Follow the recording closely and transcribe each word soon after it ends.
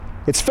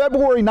It's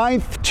February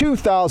 9th,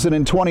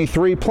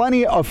 2023.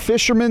 Plenty of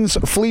fishermen's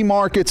flea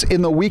markets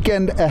in the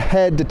weekend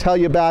ahead to tell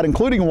you about,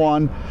 including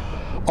one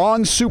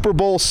on Super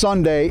Bowl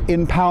Sunday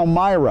in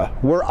Palmyra,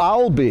 where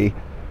I'll be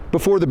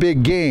before the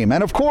big game.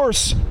 And of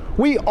course,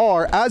 we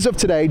are, as of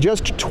today,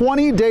 just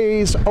 20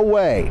 days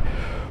away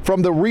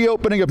from the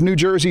reopening of New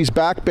Jersey's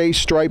back bay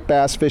striped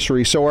bass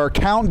fishery. So our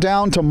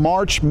countdown to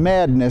March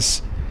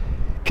Madness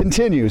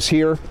continues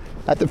here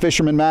at the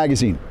Fisherman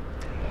Magazine.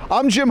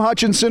 I'm Jim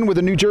Hutchinson with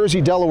the New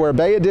Jersey Delaware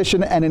Bay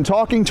edition, and in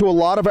talking to a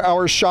lot of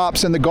our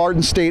shops in the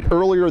Garden State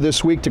earlier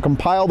this week to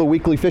compile the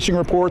weekly fishing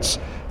reports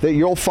that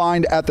you'll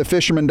find at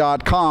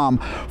thefisherman.com,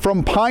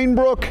 from Pine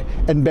Brook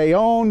and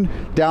Bayonne,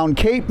 down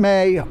Cape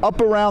May, up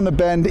around the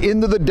bend,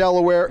 into the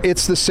Delaware,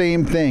 it's the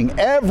same thing.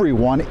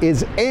 Everyone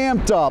is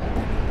amped up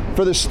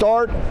for the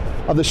start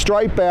of the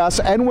striped bass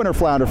and winter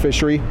flounder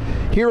fishery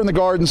here in the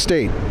Garden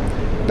State.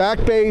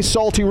 Back Bay,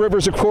 salty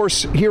rivers, of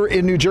course, here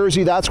in New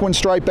Jersey, that's when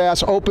striped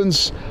bass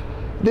opens.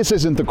 This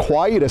isn't the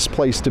quietest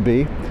place to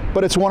be,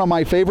 but it's one of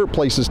my favorite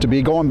places to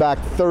be, going back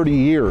 30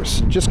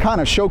 years. Just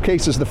kind of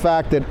showcases the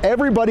fact that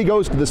everybody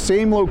goes to the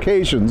same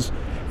locations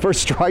for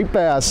striped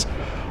bass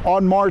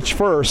on March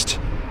 1st.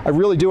 I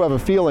really do have a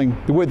feeling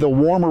with the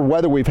warmer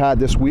weather we've had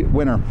this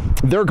winter,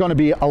 they're going to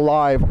be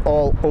alive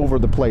all over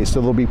the place.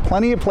 So there'll be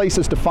plenty of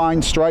places to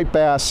find striped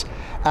bass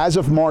as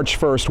of March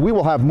 1st. We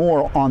will have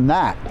more on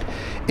that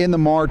in the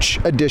March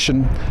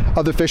edition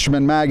of the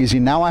Fisherman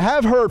Magazine. Now, I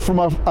have heard from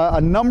a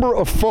number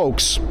of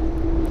folks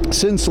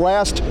since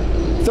last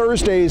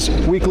Thursday's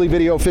weekly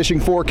video fishing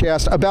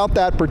forecast about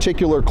that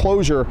particular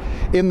closure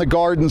in the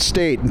Garden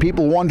State, and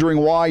people wondering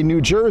why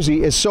New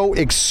Jersey is so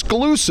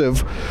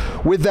exclusive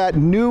with that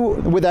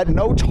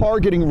no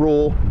targeting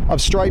rule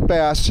of striped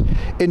bass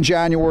in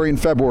January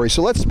and February.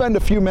 So let's spend a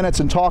few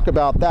minutes and talk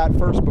about that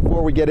first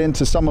before we get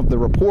into some of the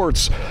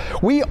reports.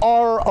 We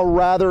are a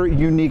rather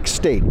unique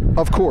state,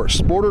 of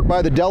course, bordered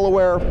by the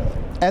Delaware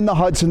and the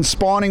Hudson,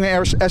 spawning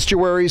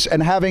estuaries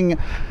and having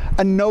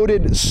a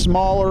noted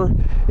smaller,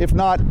 if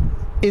not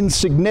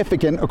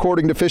insignificant,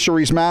 according to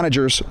fisheries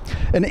managers,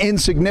 an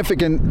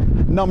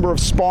insignificant number of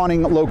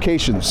spawning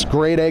locations.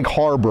 Great Egg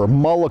Harbor,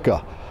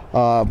 Mullica,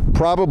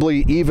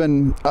 probably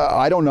even,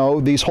 I don't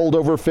know, these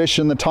holdover fish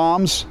in the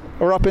Toms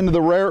are up into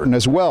the Raritan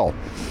as well.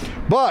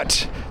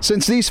 But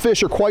since these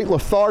fish are quite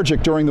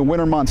lethargic during the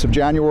winter months of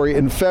January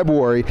and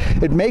February,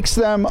 it makes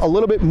them a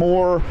little bit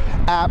more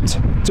apt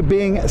to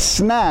being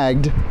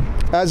snagged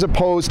as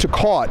opposed to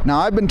caught. Now,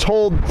 I've been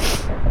told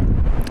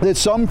that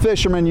some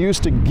fishermen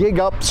used to gig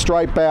up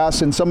striped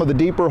bass in some of the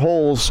deeper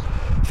holes.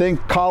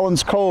 Think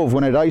Collins Cove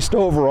when it iced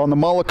over on the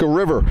Mullica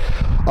River.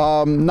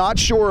 Not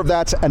sure if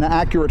that's an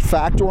accurate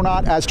fact or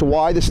not as to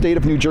why the state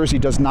of New Jersey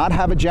does not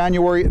have a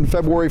January and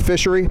February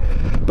fishery.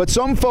 But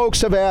some folks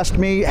have asked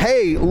me,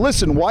 hey,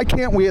 listen, why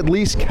can't we at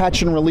least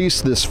catch and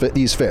release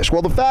these fish?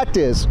 Well, the fact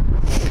is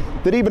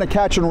that even a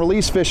catch and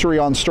release fishery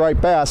on striped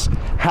bass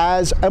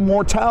has a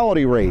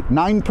mortality rate,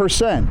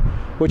 9%.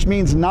 Which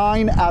means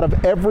 9 out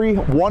of every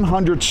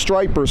 100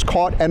 stripers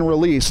caught and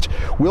released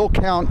will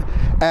count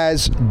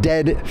as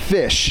dead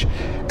fish.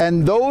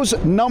 And those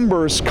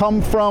numbers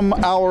come from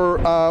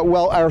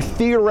our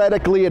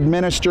theoretically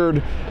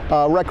administered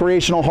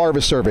recreational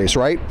harvest surveys,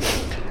 right?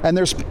 And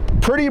there's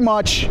pretty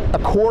much,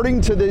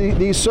 according to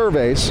these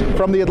surveys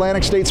from the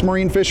Atlantic States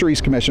Marine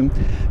Fisheries Commission,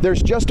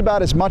 there's just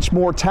about as much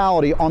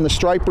mortality on the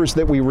stripers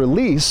that we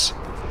release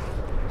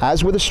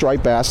as with the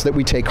striped bass that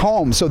we take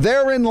home. So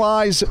therein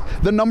lies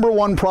the number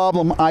one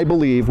problem, I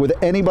believe, with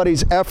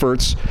anybody's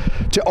efforts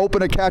to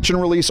open a catch and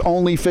release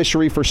only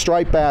fishery for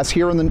striped bass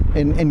here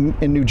in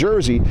New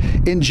Jersey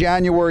in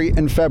January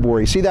and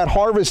February. See that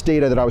harvest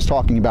data that I was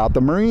talking about,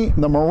 the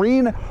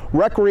Marine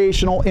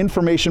Recreational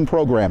Information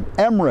Program,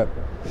 MRIP,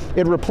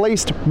 it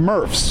replaced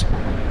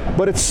MRFs,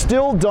 but it's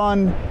still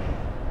done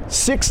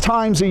 6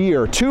 times a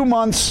year. 2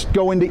 months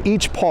go into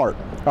each part,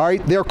 all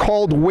right? They're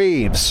called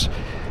waves.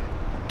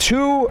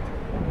 2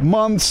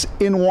 months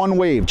in one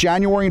wave,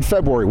 January and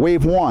February,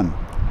 wave 1.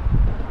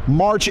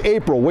 March,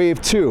 April, wave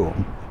 2.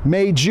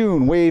 May,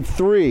 June, wave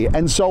 3,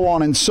 and so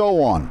on and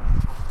so on.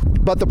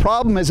 But the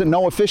problem is that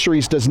NOAA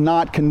Fisheries does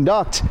not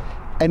conduct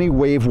any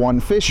wave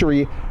 1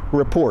 fishery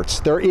reports.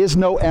 There is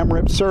no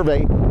MRIP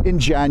survey in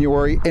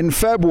January and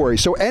February.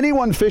 So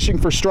anyone fishing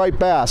for striped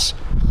bass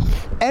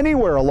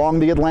anywhere along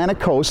the Atlantic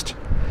coast,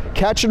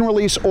 catch and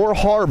release or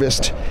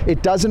harvest,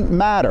 it doesn't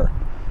matter.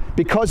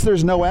 Because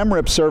there's no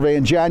MRIP survey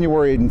in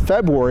January and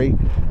February,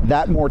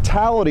 that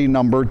mortality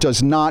number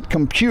does not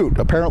compute.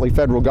 Apparently,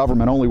 federal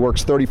government only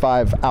works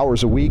 35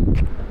 hours a week,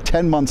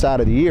 10 months out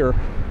of the year,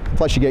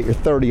 plus you get your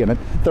 30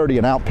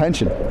 and out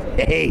pension.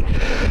 Hey,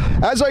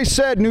 as I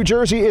said, New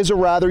Jersey is a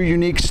rather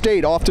unique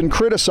state, often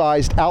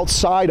criticized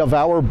outside of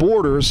our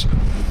borders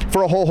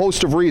for a whole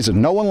host of reasons.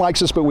 No one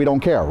likes us, but we don't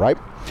care, right?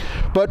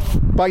 But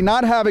by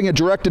not having a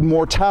directed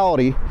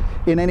mortality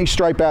in any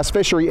striped bass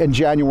fishery in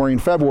January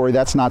and February,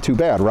 that's not too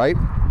bad, right?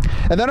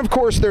 And then, of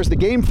course, there's the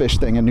game fish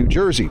thing in New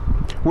Jersey.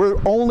 We're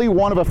only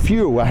one of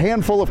a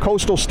handful of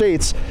coastal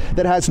states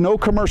that has no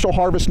commercial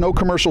harvest, no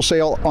commercial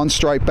sale on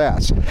striped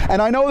bass.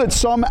 And I know that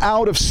some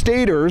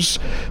out-of-staters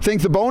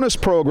think the bonus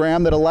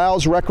program that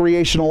allows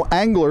recreational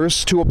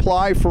anglers to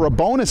apply for a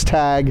bonus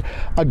tag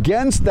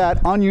against that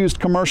unused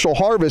commercial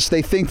harvest,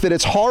 they think that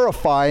it's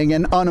horrifying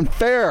and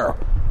unfair.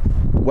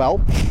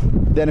 Well,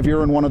 then if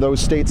you're in one of those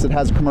states that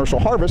has a commercial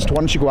harvest, why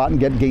don't you go out and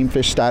get game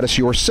fish status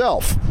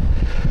yourself?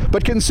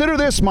 But consider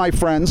this, my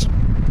friends.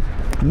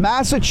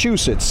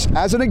 Massachusetts,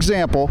 as an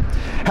example,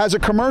 has a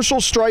commercial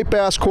striped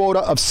bass quota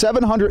of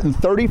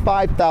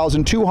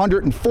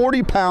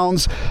 735,240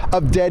 pounds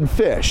of dead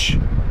fish.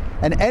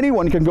 And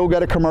anyone can go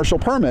get a commercial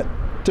permit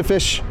to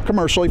fish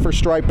commercially for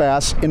striped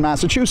bass in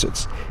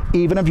Massachusetts,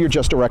 even if you're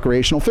just a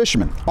recreational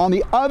fisherman. On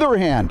the other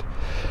hand,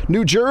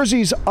 New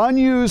Jersey's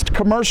unused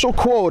commercial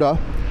quota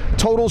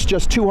totals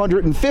just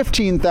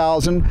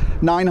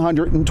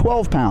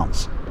 215,912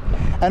 pounds.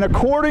 And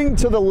according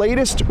to the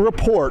latest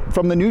report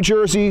from the New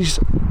Jersey's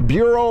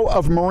Bureau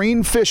of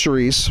Marine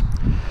Fisheries,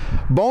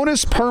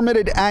 bonus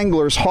permitted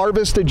anglers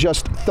harvested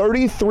just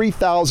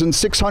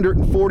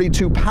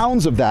 33,642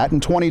 pounds of that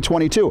in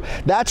 2022.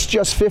 That's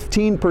just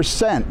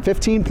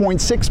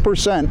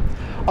 15.6%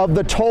 of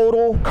the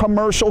total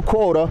commercial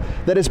quota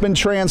that has been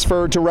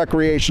transferred to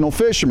recreational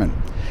fishermen.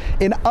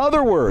 In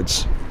other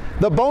words,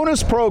 the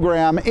bonus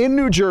program in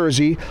New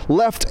Jersey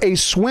left a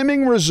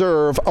swimming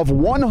reserve of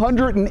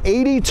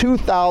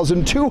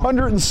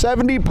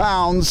 182,270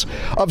 pounds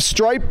of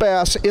striped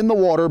bass in the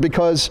water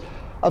because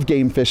of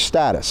game fish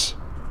status.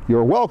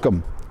 You're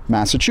welcome,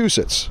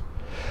 Massachusetts.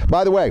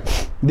 By the way,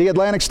 the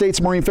Atlantic States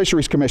Marine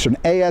Fisheries Commission,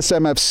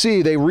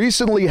 ASMFC, they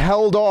recently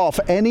held off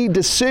any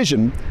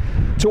decision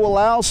to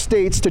allow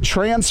states to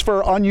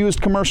transfer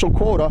unused commercial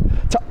quota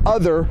to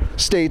other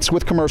states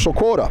with commercial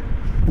quota.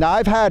 Now,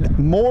 I've had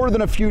more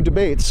than a few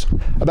debates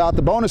about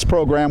the bonus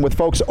program with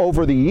folks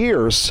over the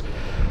years,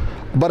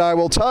 but I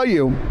will tell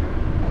you,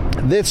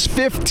 this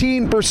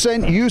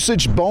 15%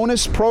 usage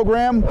bonus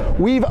program,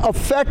 we've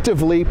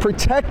effectively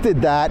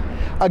protected that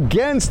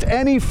against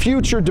any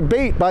future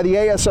debate by the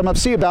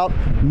ASMFC about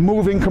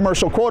moving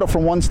commercial quota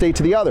from one state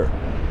to the other.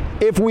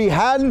 If we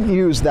hadn't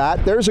used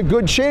that, there's a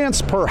good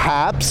chance,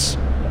 perhaps,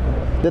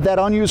 that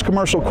unused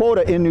commercial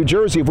quota in New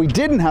Jersey, if we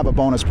didn't have a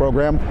bonus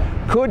program,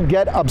 could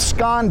get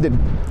absconded,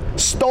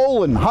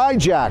 stolen,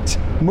 hijacked,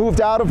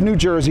 moved out of New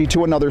Jersey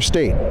to another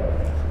state.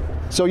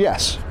 So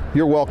yes,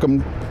 you're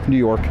welcome, New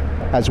York,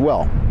 as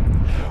well.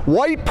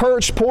 White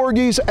perch,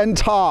 porgies, and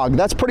tog.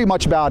 That's pretty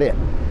much about it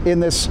in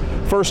this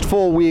first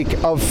full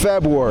week of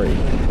February,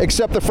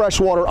 except the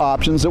freshwater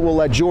options that we'll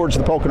let George,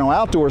 the Pocono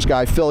Outdoors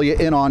guy, fill you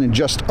in on in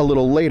just a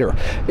little later.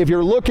 If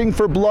you're looking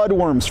for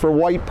bloodworms for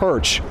white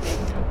perch,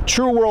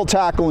 True World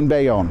Tackle in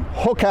Bayonne,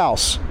 Hook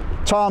House,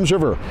 Tom's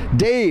River,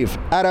 Dave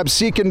at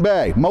Absecon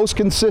Bay, most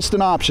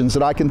consistent options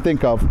that I can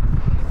think of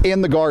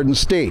in the Garden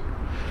State.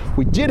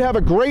 We did have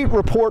a great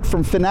report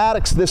from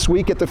Fanatics this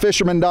week at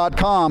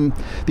thefisherman.com,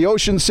 the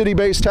Ocean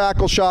City-based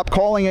tackle shop,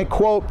 calling it,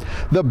 quote,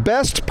 the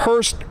best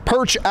perch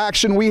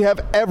action we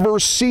have ever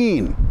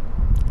seen.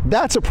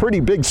 That's a pretty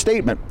big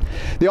statement.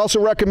 They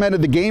also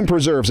recommended the game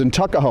preserves in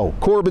Tuckahoe,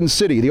 Corbin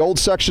City, the old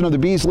section of the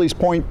Beasley's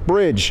Point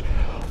Bridge,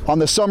 on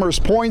the Summers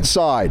Point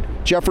side,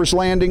 Jeffers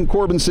Landing,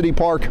 Corbin City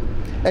Park,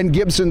 and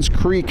Gibson's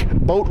Creek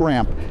boat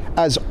ramp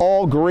as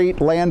all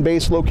great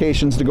land-based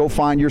locations to go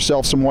find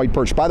yourself some white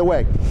perch. By the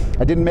way,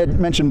 I didn't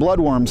mention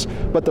bloodworms,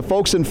 but the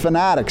folks in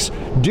Fanatics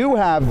do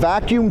have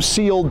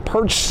vacuum-sealed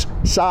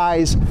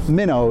perch-size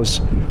minnows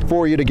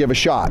for you to give a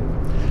shot.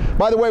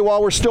 By the way,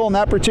 while we're still in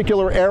that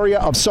particular area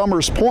of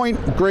Summers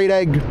Point, Great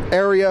Egg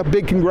area,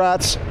 big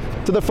congrats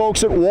to the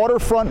folks at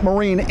Waterfront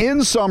Marine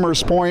in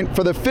Summers Point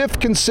for the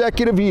 5th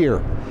consecutive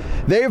year.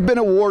 They have been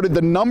awarded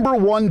the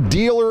 #1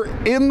 dealer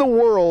in the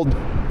world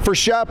for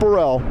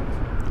chaparral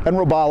and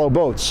robalo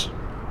boats.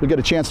 We'll get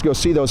a chance to go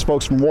see those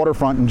folks from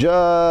Waterfront in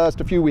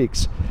just a few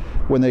weeks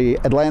when the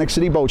Atlantic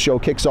City Boat Show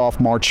kicks off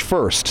March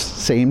 1st,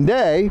 same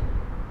day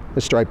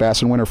as striped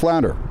bass and winter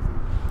flounder.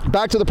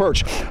 Back to the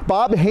perch.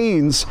 Bob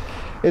Haynes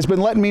has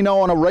been letting me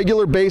know on a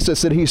regular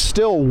basis that he's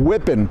still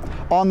whipping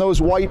on those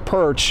white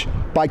perch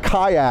by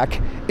kayak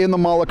in the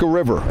Mullica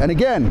River. And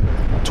again,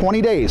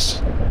 20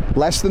 days,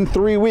 less than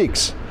 3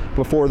 weeks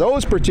before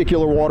those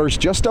particular waters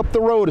just up the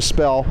road a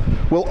spell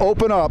will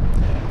open up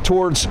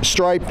towards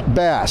striped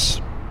bass.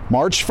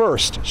 March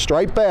 1st,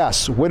 striped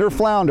bass, winter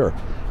flounder.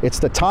 It's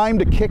the time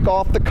to kick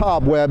off the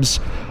cobwebs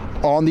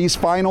on these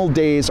final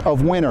days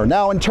of winter.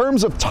 Now, in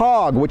terms of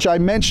tog, which I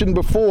mentioned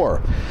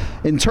before,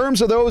 in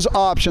terms of those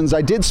options,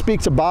 I did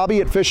speak to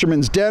Bobby at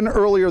Fisherman's Den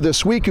earlier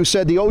this week, who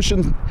said the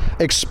Ocean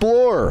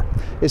Explorer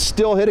is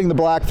still hitting the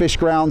Blackfish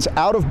grounds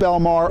out of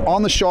Belmar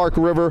on the Shark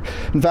River.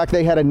 In fact,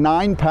 they had a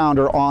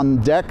 9-pounder on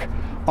deck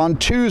on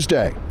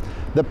Tuesday.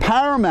 The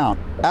Paramount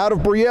out of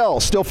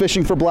Brielle still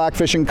fishing for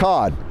blackfish and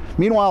cod.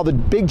 Meanwhile, the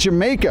Big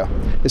Jamaica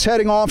is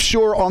heading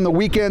offshore on the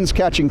weekends,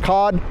 catching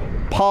cod,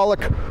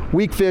 pollock,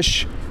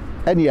 weakfish,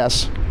 and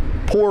yes,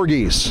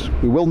 porgies.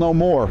 We will know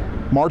more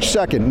March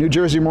 2nd, New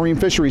Jersey Marine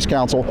Fisheries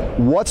Council,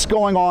 what's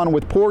going on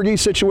with porgy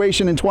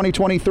situation in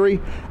 2023,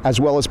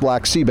 as well as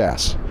black sea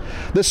bass.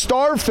 The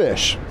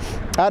starfish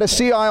out of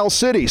Sea Isle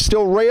City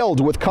still railed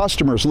with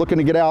customers looking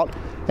to get out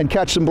and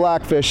catch some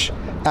blackfish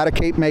out of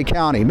Cape May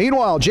County.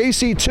 Meanwhile,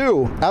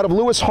 JC2 out of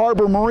Lewis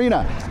Harbor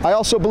Marina. I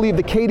also believe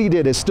the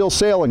Katydid is still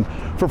sailing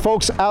for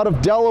folks out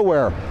of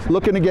Delaware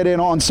looking to get in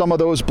on some of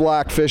those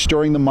blackfish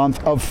during the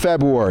month of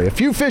February. A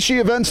few fishy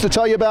events to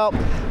tell you about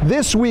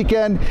this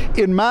weekend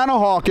in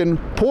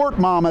Manahawkin, Port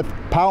Monmouth,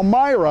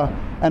 Palmyra,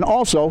 and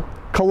also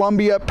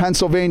Columbia,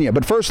 Pennsylvania.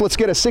 But first, let's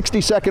get a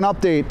 60-second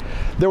update.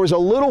 There was a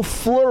little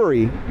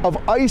flurry of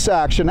ice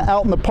action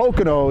out in the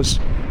Poconos,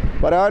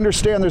 but I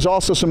understand there's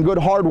also some good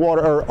hard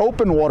water or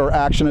open water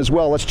action as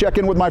well. Let's check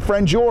in with my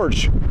friend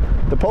George,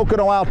 the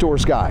Pocono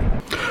Outdoors guy.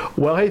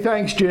 Well, hey,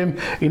 thanks, Jim.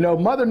 You know,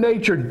 Mother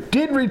Nature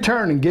did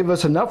return and give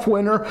us enough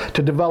winter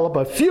to develop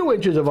a few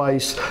inches of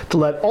ice to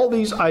let all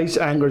these ice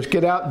anglers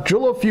get out,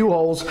 drill a few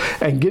holes,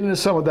 and get into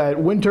some of that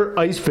winter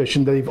ice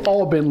fishing that they've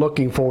all been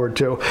looking forward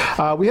to.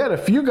 We had a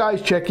few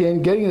guys check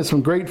in, getting into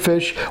some great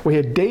fish. We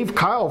had Dave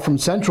Kyle from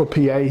Central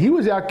PA. He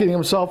was out getting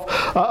himself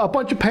a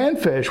bunch of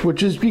panfish,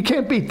 which is, you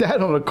can't beat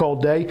that on a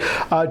cold day.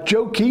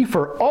 Joe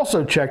Kiefer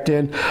also checked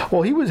in.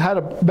 Well, he had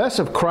a mess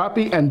of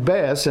crappie and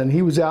bass, and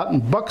he was out in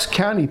Bucks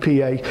County,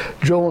 PA,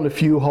 drilling a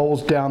few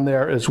holes down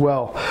there as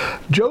well.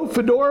 Joe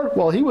Fedor,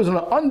 well, he was in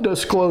an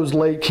undisclosed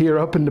lake here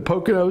up in the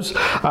Poconos.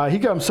 He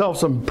got himself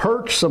some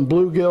perch, some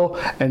bluegill,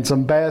 and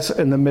some bass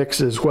in the mix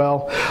as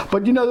well.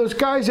 But you know, those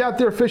guys out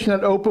there fishing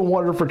that open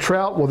water for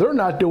trout, well, they're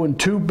not doing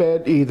too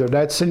bad either.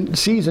 That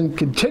season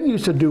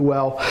continues to do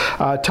well.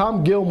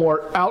 Tom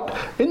Gilmore out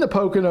in the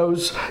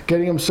Poconos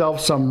getting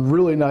himself some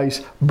really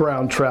nice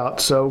brown trout.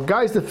 So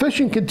guys, the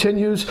fishing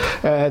continues.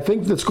 I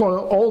think that's going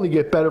to only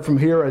get better from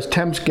here as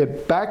temps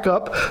get back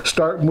up,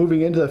 start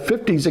moving into the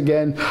 50s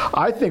again.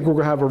 I think we're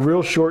going to have a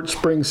real short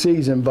spring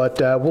season, but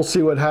we'll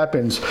see what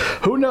happens.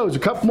 Who knows? A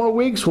couple more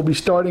weeks, we'll be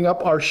starting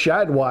up our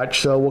shad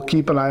watch, so we'll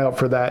keep an eye out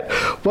for that.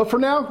 But for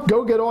now,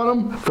 go get on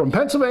them. From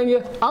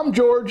Pennsylvania, I'm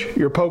George,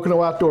 your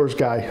Pocono Outdoors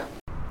guy.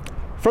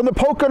 From the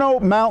Pocono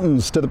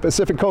Mountains to the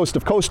Pacific coast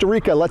of Costa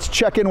Rica, let's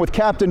check in with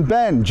Captain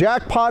Ben,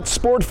 Jackpot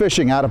Sport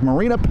Fishing out of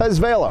Marina Pez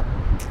Vela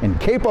in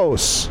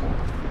Capos.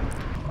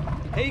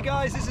 Hey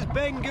guys, this is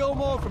Ben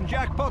Gilmore from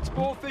Jackpot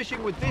Sport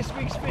Fishing with this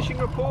week's fishing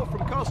report from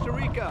Costa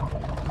Rica.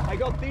 I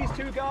got these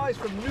two guys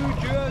from New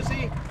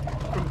Jersey,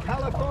 from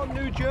Califon,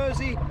 New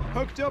Jersey,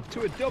 hooked up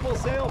to a double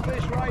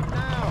sailfish right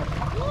now.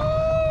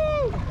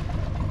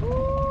 Woo!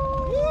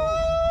 Woo!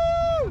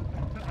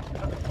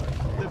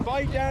 The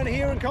bite down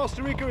here in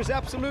Costa Rica is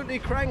absolutely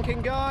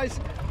cranking, guys.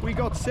 We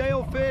got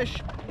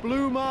sailfish,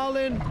 blue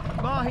marlin,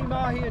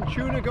 mahi-mahi and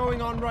tuna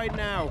going on right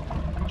now.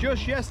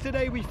 Just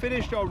yesterday we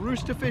finished our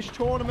roosterfish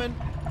tournament.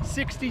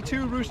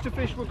 62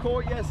 roosterfish were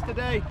caught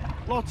yesterday.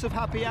 Lots of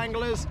happy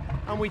anglers,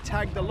 and we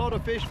tagged a lot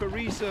of fish for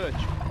research.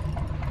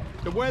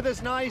 The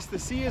weather's nice, the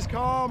sea is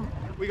calm.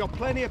 We got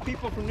plenty of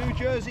people from New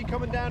Jersey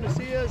coming down to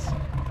see us.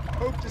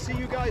 Hope to see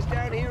you guys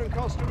down here in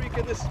Costa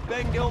Rica. This is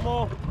Ben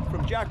Gilmore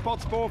from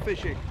Jackpot Sport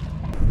Fishing.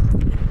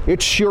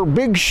 It's your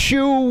Big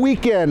Shoe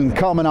weekend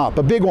coming up,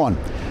 a big one.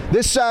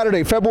 This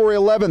Saturday, February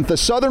 11th, the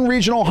Southern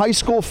Regional High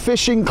School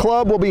Fishing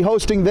Club will be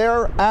hosting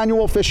their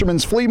annual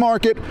Fisherman's Flea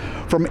Market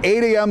from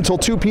 8 a.m. till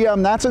 2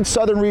 p.m. That's at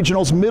Southern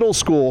Regional's Middle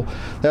School.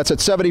 That's at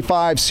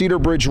 75 Cedar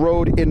Bridge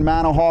Road in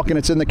Manahawkin.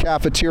 It's in the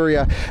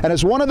cafeteria. And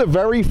as one of the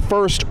very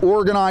first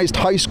organized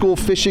high school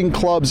fishing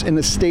clubs in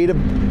the state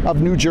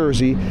of New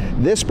Jersey,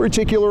 this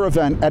particular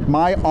event at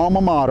my alma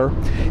mater,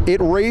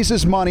 it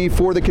raises money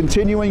for the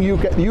continuing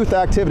youth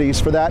activities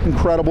for that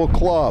incredible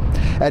club.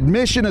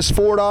 Admission is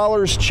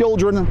 $4,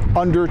 children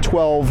under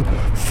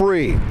 12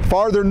 free.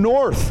 Farther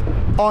north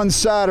on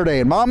Saturday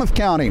in Monmouth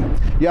County,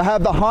 you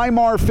have the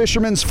Highmar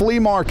Fisherman's Flea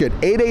Market,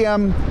 8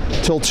 a.m.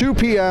 till 2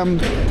 p.m.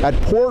 at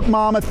Port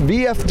Monmouth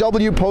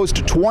VFW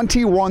Post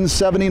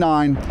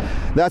 2179.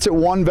 That's at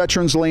 1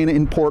 Veterans Lane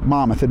in Port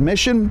Monmouth.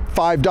 Admission,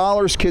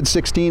 $5, kids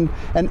 16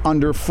 and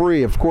under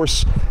free. Of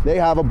course, they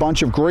have a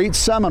bunch of great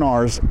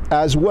seminars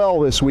as well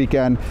this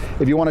weekend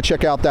if you want to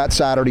check out that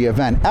Saturday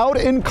event. Out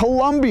in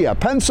Columbia,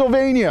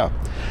 Pennsylvania,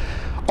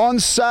 on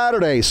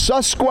Saturday,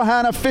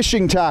 Susquehanna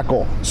Fishing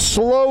Tackle,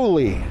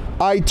 Slowly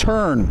I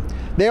Turn.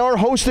 They are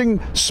hosting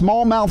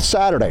Smallmouth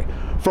Saturday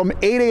from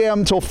 8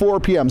 a.m. till 4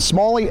 p.m.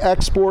 Smalley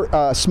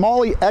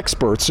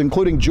experts,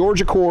 including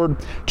Georgia Cord,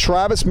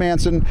 Travis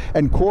Manson,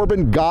 and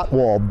Corbin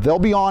Gottwald, they'll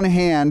be on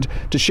hand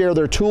to share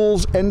their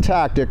tools and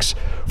tactics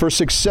for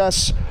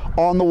success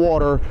on the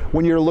water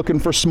when you're looking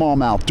for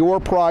smallmouth. Door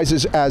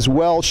prizes as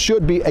well.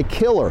 Should be a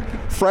killer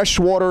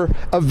freshwater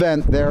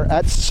event there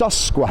at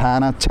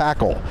Susquehanna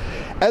Tackle.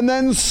 And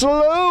then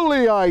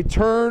slowly I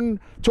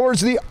turn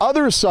towards the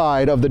other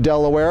side of the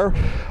Delaware,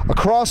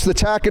 across the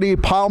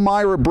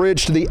Tacony-Palmyra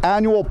Bridge to the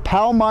annual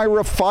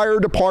Palmyra Fire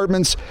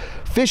Department's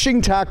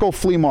Fishing Tackle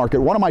Flea Market,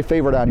 one of my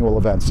favorite annual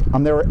events.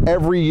 I'm there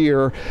every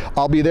year.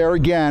 I'll be there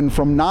again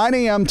from 9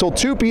 a.m. till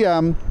 2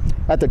 p.m.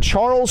 at the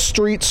Charles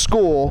Street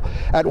School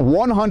at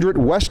 100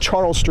 West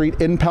Charles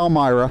Street in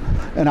Palmyra,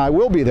 and I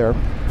will be there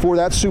for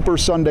that Super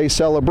Sunday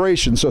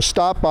celebration. So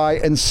stop by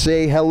and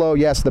say hello.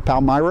 Yes, the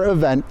Palmyra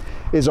event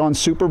is on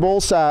Super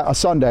Bowl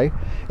Sunday,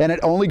 and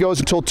it only goes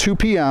until 2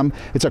 p.m.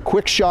 It's a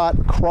quick shot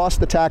across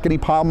the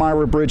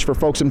Tacony-Palmyra Bridge for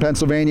folks in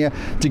Pennsylvania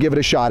to give it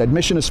a shot.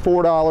 Admission is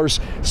 $4.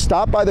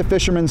 Stop by the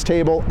Fisherman's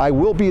Table. I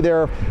will be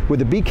there with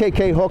the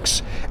BKK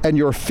hooks and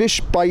your Fish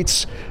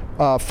Bites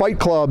fight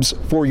clubs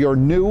for your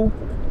new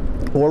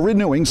or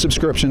renewing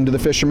subscription to the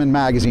Fisherman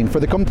Magazine. For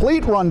the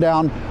complete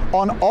rundown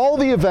on all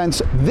the events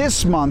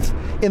this month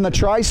in the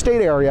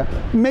tri-state area,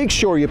 make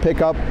sure you pick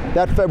up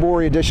that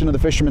February edition of the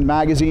Fisherman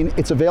Magazine.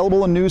 It's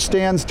available in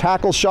newsstands,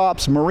 tackle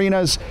shops,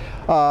 marinas.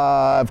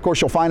 Of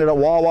course, you'll find it at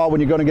Wawa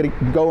when you're going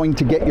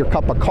to get your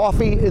cup of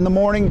coffee in the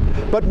morning.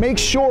 But make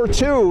sure,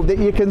 too, that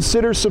you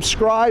consider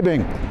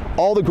subscribing.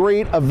 All the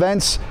great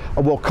events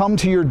will come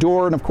to your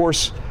door, and of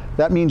course,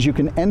 that means you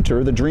can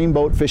enter the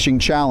Dreamboat Fishing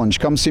Challenge.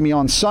 Come see me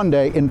on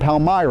Sunday in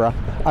Palmyra.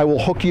 I will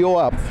hook you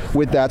up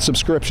with that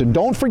subscription.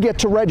 Don't forget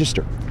to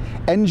register.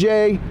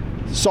 NJ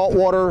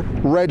Saltwater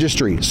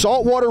Registry.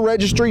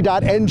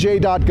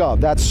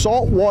 Saltwaterregistry.nj.gov. That's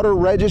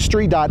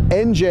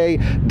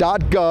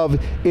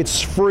saltwaterregistry.nj.gov.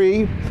 It's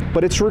free,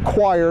 but it's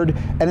required,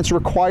 and it's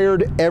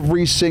required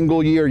every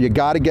single year. You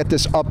got to get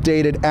this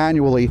updated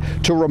annually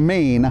to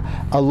remain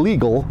a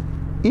legal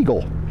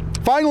eagle.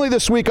 Finally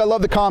this week, I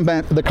love the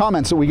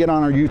comments that we get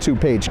on our YouTube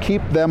page.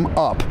 Keep them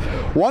up.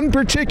 One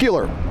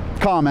particular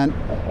comment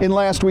in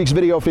last week's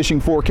video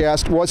fishing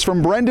forecast was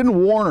from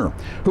Brendan Warner,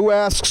 who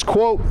asks,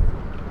 quote,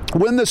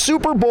 "When the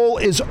Super Bowl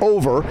is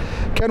over,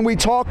 can we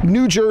talk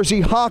New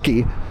Jersey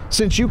hockey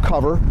since you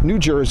cover New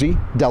Jersey,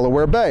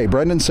 Delaware Bay?"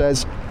 Brendan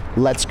says,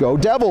 "Let's go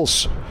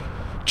Devils."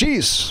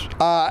 Geez,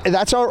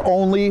 that's our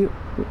only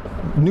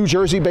New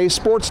Jersey-based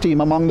sports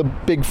team among the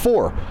Big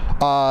Four.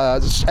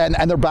 And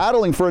they're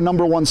battling for a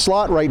 #1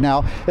 slot right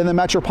now in the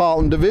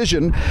Metropolitan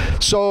Division.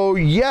 So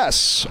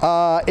yes,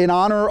 in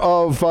honor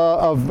of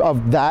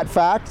that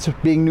fact,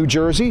 being New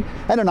Jersey,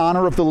 and in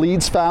honor of the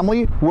Leeds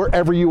family,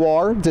 wherever you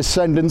are,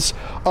 descendants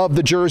of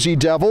the Jersey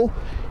Devil,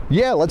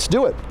 yeah, let's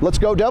do it. Let's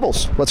go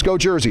Devils. Let's go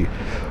Jersey.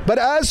 But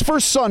as for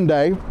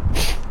Sunday,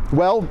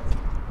 well,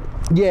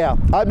 yeah,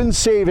 I've been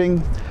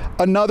saving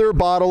another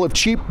bottle of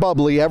cheap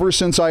bubbly ever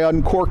since I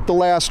uncorked the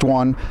last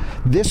one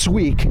this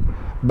week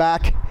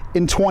back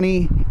in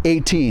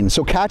 2018.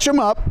 So catch them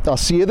up. I'll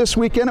see you this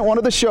weekend at one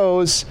of the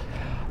shows,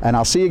 and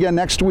I'll see you again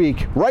next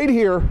week right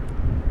here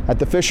at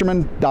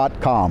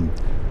thefisherman.com.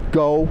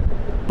 Go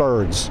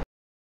Birds.